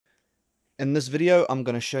In this video, I'm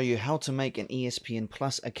going to show you how to make an ESPN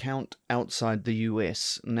Plus account outside the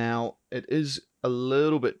US. Now, it is a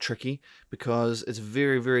little bit tricky because it's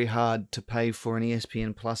very hard to pay for an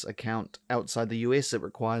ESPN Plus account outside the US. It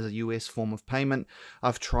requires a US form of payment.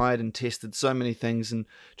 I've tried and tested so many things and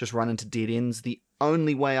just run into dead ends. The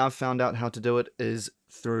only way I've found out how to do it is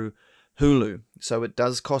through Hulu. So it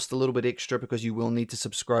does cost a little bit extra because you will need to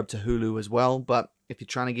subscribe to Hulu as well, but if you're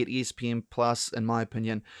trying to get ESPN Plus, in my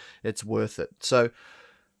opinion, it's worth it. So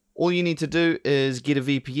all you need to do is get a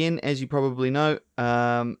VPN. As you probably know,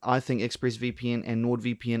 I think ExpressVPN and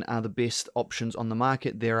NordVPN are the best options on the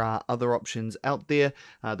market. There are other options out there.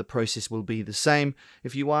 The process will be the same.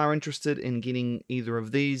 If you are interested in getting either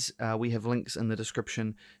of these, we have links in the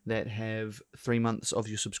description that have 3 months of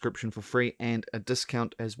your subscription for free and a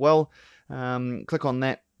discount as well. Click on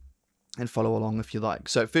that and follow along if you like.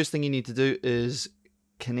 So first thing you need to do is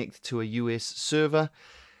connect to a US server.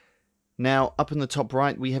 Now, up in the top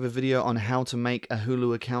right, we have a video on how to make a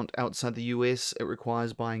Hulu account outside the US. It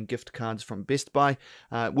requires buying gift cards from Best Buy.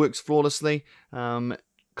 It works flawlessly.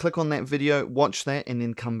 Click on that video, watch that, and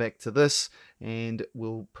then come back to this, and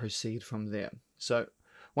we'll proceed from there. So,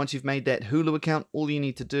 once you've made that Hulu account, all you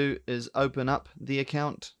need to do is open up the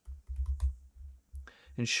account.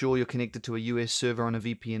 Ensure you're connected to a US server on a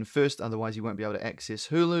VPN first, otherwise you won't be able to access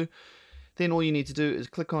Hulu. Then all you need to do is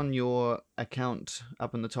click on your account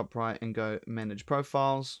up in the top right and go Manage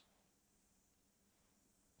Profiles,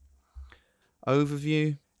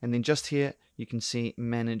 Overview, and then just here you can see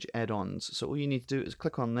Manage Add-ons. So all you need to do is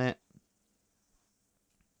click on that,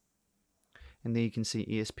 and there you can see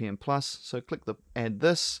ESPN Plus. So click the Add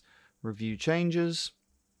This, Review Changes,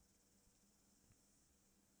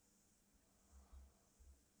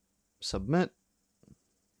 Submit.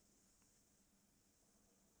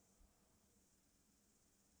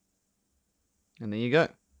 And there you go.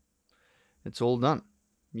 It's all done.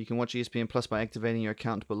 You can watch ESPN Plus by activating your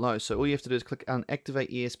account below. So all you have to do is click on Activate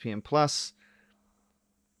ESPN Plus.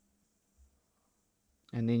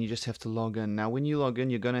 And then you just have to log in. Now when you log in,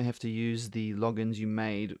 you're going to have to use the logins you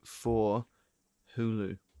made for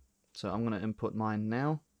Hulu. So I'm going to input mine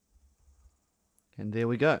now. And there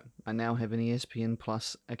we go. I now have an ESPN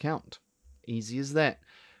Plus account. Easy as that.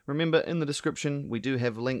 Remember, in the description, we do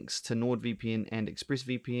have links to NordVPN and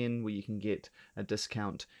ExpressVPN where you can get a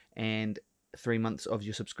discount and 3 months of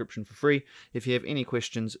your subscription for free. If you have any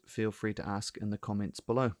questions, feel free to ask in the comments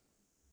below.